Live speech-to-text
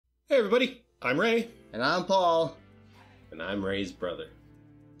Hey everybody, I'm Ray. And I'm Paul. And I'm Ray's brother,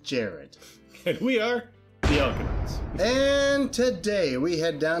 Jared. And we are the Alconauts. And today we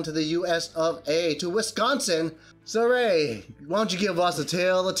head down to the US of A, to Wisconsin. So Ray, why don't you give us a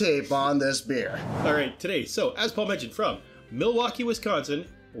tale of the tape on this beer? Alright, today, so as Paul mentioned, from Milwaukee, Wisconsin,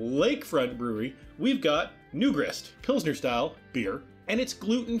 Lakefront Brewery, we've got new Grist, Pilsner-Style beer, and it's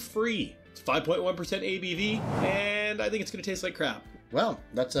gluten-free. It's 5.1% ABV, and I think it's going to taste like crap. Well,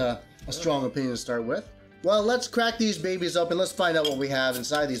 that's a strong opinion to start with. Well, let's crack these babies up and let's find out what we have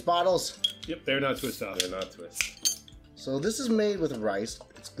inside these bottles. Yep, they're not Swiss style. They're not Swiss. So this is made with rice.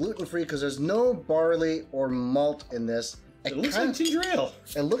 It's gluten-free because there's no barley or malt in this. It looks like ginger ale.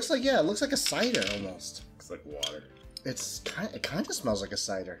 It looks like, yeah, it looks like a cider almost. Looks like water. It kind of smells like a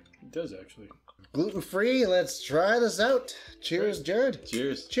cider. It does, actually. Gluten-free, let's try this out. Cheers, Jared.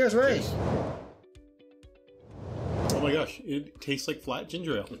 Cheers. Cheers, Ray. Cheers. Oh my gosh, it tastes like flat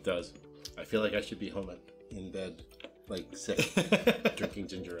ginger ale. It does. I feel like I should be home in bed, like sick, drinking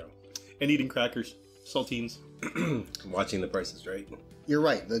ginger ale. And eating crackers, saltines. Watching The Price is Right. You're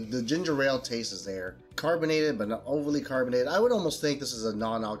right, the ginger ale taste is there. Carbonated, but not overly carbonated. I would almost think this is a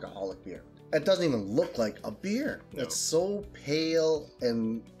non-alcoholic beer. It doesn't even look like a beer. No. It's so pale,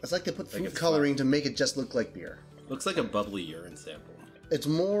 and it's like they put food coloring to make it just look like beer. Looks like a bubbly urine sample. It's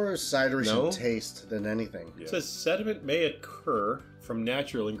more ciderish No? in taste than anything. It says sediment may occur from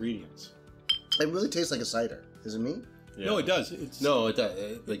natural ingredients. It really tastes like a cider. Is it me? Yeah. No, it does. It's No, it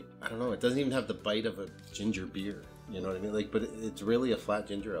does. Like, I don't know. It doesn't even have the bite of a ginger beer. You know what I mean? Like, but it's really a flat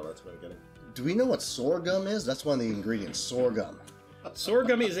ginger ale. That's what I'm getting. Do we know what sorghum is? That's one of the ingredients, sorghum.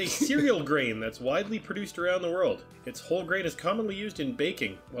 Sorghum is a cereal grain that's widely produced around the world. Its whole grain is commonly used in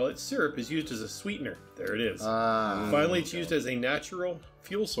baking, while its syrup is used as a sweetener. There it is. Finally, it's used as a natural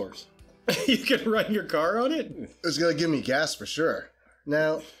fuel source. You can run your car on it? It's gonna give me gas for sure.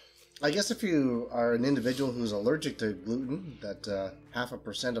 Now, I guess if you are an individual who's allergic to gluten, that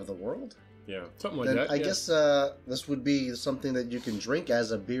 0.5% of the world, Yeah, something like then that. I yeah. guess this would be something that you can drink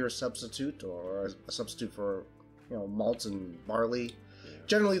as a beer substitute or a substitute for, malts and barley. Yeah.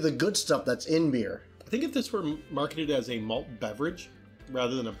 Generally, the good stuff that's in beer. I think if this were marketed as a malt beverage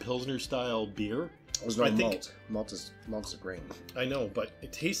rather than a Pilsner-style beer, There's no I think- malt. Malt's a grain. I know, but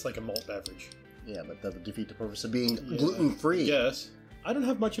it tastes like a malt beverage. Yeah, but that would defeat the purpose of being gluten-free. Yes. I don't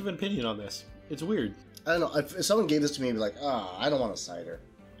have much of an opinion on this. It's weird. I don't know. If someone gave this to me, I'd be like, I don't want a cider.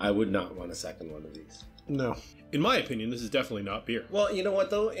 I would not want a second one of these. No. In my opinion, this is definitely not beer. Well, you know what,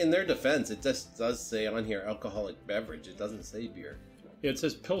 though? In their defense, it just does say on here alcoholic beverage. It doesn't say beer. It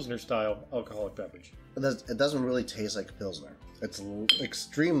says Pilsner-style alcoholic beverage. It doesn't really taste like a Pilsner. It's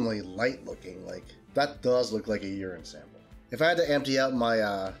extremely light looking. Like, that does look like a urine sample. If I had to empty out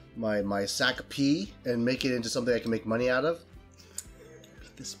my my sack of pee and make it into something I can make money out of,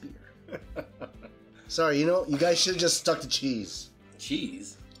 pick this beer. Sorry, you guys should have just stuck to cheese.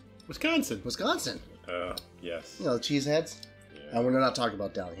 Cheese? Wisconsin. Wisconsin. Yes. The cheeseheads. Yeah. And we're not talking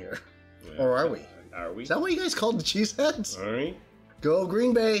about down here. Yeah. Or are we? Are we? Is that what you guys called the cheeseheads? All right. Go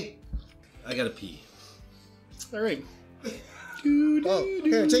Green Bay. I gotta pee. All right. Oh,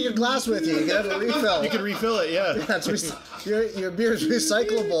 here, take your glass with you. You can have a refill. You can refill it, yeah. Your beer is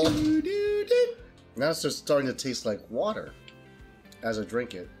recyclable. Now it's just starting to taste like water as I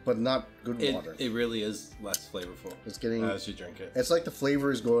drink it, but not good water. It really is less flavorful It's getting. as you drink it. It's like the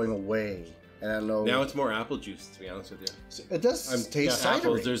flavor is going away, and I don't know. Now it's more apple juice, to be honest with you. It does taste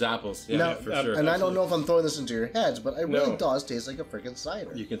apples. cidery. There's apples. Yeah, Now, for sure. and I don't know if I'm throwing this into your heads, but it really No. does taste like a freaking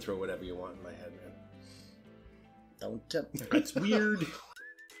cider. You can throw whatever you want in my head, man. Don't tempt me. That's weird.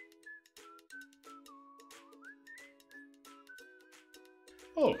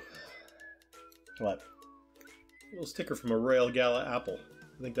 Oh, What? a little sticker from a Royal Gala apple.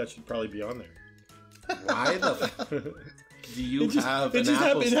 I think that should probably be on there. Why the do you have an apple happened,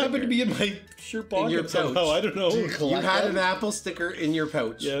 sticker? it happened to be in my shirt pocket your somehow. pouch. I don't know. Do you You collect had them? an apple sticker in your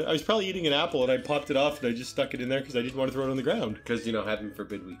pouch. Yeah, I was probably eating an apple and I popped it off and I just stuck it in there because I didn't want to throw it on the ground. Because, heaven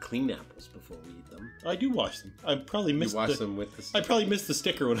forbid we clean apples before we eat them. I do wash them. I probably You missed wash them with the I sticker. probably missed the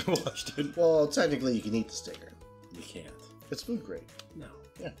sticker when I washed it. Well, technically, you can eat the sticker. You can't. It's food grade. No.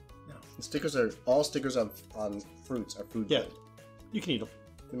 Yeah. No. The stickers are all stickers on fruits are food Yeah. grade. You can eat them.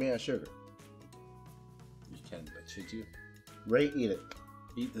 They're made out of sugar. You can, but should you? Ray, eat it.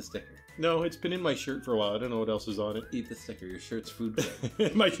 Eat the sticker. No, it's been in my shirt for a while. I don't know what else is on Eat the sticker. Your shirt's food grade.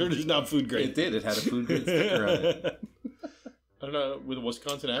 it. My shirt is not food grade. It did. It had a food grade sticker on it. I don't know, with a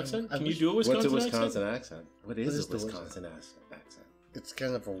Wisconsin accent? I Can you wish- do a Wisconsin What's a accent? Wisconsin accent? What is is a the Wisconsin accent? It's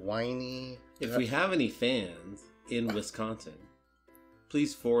kind of a whiny. If we have any fans in Wisconsin,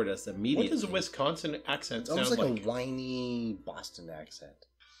 please forward us immediately. What does a Wisconsin accent It's sound almost like like? a whiny Boston accent.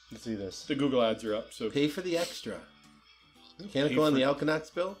 Let's see this. The Google ads are up, so Pay for the extra. Can't it go on the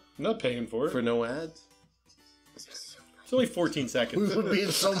Alconauts bill I'm not paying for it. for no ads? It's only 14 seconds. We would be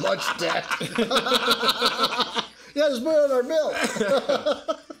in so much debt. Yeah, just put it on our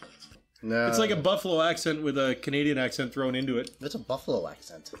bill. No. It's like a Buffalo accent with a Canadian accent thrown into it. It's a Buffalo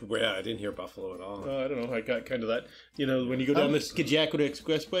accent. Well, yeah, I didn't hear Buffalo at all. I don't know. I got kind of that. You know, when you go down the Skidjackwood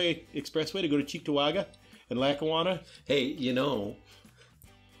Expressway to go to Cheektowaga and Lackawanna. Hey, you know,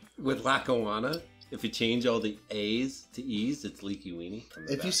 with Lackawanna, if you change all the A's to E's, it's Leaky Weenie.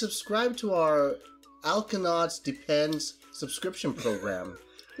 If you subscribe to our Alconauts Depends subscription program,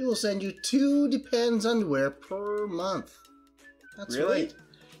 we will send you 2 Depends underwear per month. That's Really? right.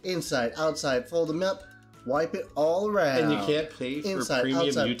 Inside, outside, fold them up, wipe it all around. And you can't pay for Inside, premium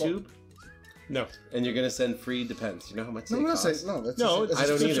outside, YouTube? No. And you're going to send free Depends. You know how much No, they I'm not cost? saying, no, that's No, a, it's I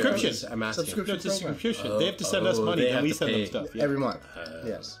don't either. subscription. I'm asking. Subscription. It's a subscription. Oh, They have to send us money, they and have we to send them pay. stuff. Yeah. every month.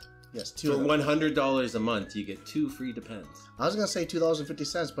 Yes. Yes, For $2. $100 a month, you get 2 free Depends. I was going to say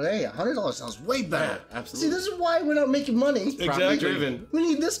 $2.50, but hey, $100 sounds way better. Yeah, absolutely. See, this is why we're not making money. Exactly. Driven. We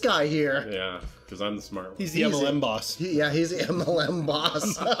need this guy here. Yeah, because I'm the smart one. He's the MLM boss. Yeah, he's the MLM boss.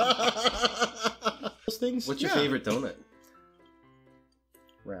 Those things. What's your Yeah. favorite donut?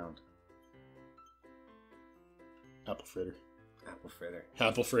 Round. Apple fritter. Apple fritter.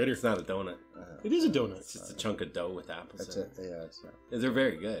 Apple fritter. It's not a donut. It is a donut. It's just a chunk of dough with apples That's in it. Yeah, it's not. it. They're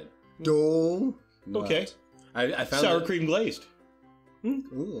very good. Dough. Okay. I found Sour that- cream glazed.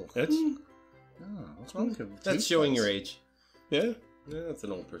 Ooh. That's Oh, what's wrong with you? That's showing your age. yeah. Yeah, that's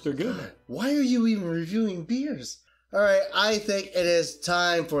an old person. They're good. Why are you even reviewing beers? All right, I think it is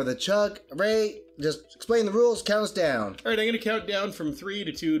time for the chug. Ray, just explain the rules. Count us down. All right, I'm going to count down from 3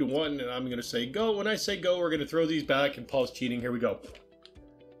 to 2 to 1, and I'm going to say go. When I say go, we're going to throw these back, and Paul's cheating. Here we go.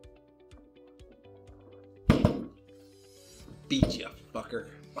 Beat you, fucker.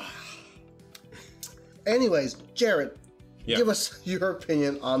 Anyways, Jared, Yeah. give us your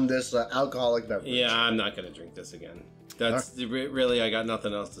opinion on this alcoholic beverage. Yeah, I'm not gonna drink this again. That's really, I got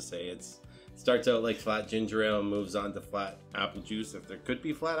nothing else to say. It starts out like flat ginger ale and moves on to flat apple juice. If there could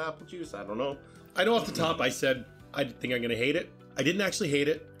be flat apple juice, I don't know. I know off the top I said I think I'm going to hate it. I didn't actually hate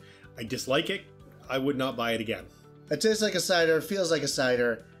it. I dislike it. I would not buy it again. It tastes like a cider, feels like a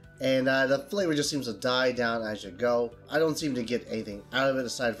cider, and the flavor just seems to die down as you go. I don't seem to get anything out of it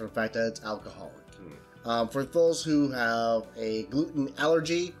aside from the fact that it's alcoholic. For those who have a gluten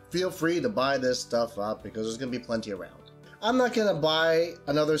allergy, feel free to buy this stuff up because there's going to be plenty around. I'm not going to buy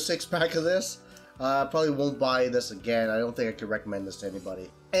another 6-pack of this. I probably won't buy this again. I don't think I could recommend this to anybody.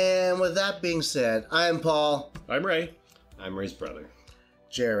 And with that being said, I'm Paul. I'm Ray. I'm Ray's brother.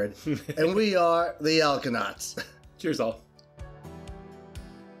 Jared. And we are the Alconauts. Cheers all.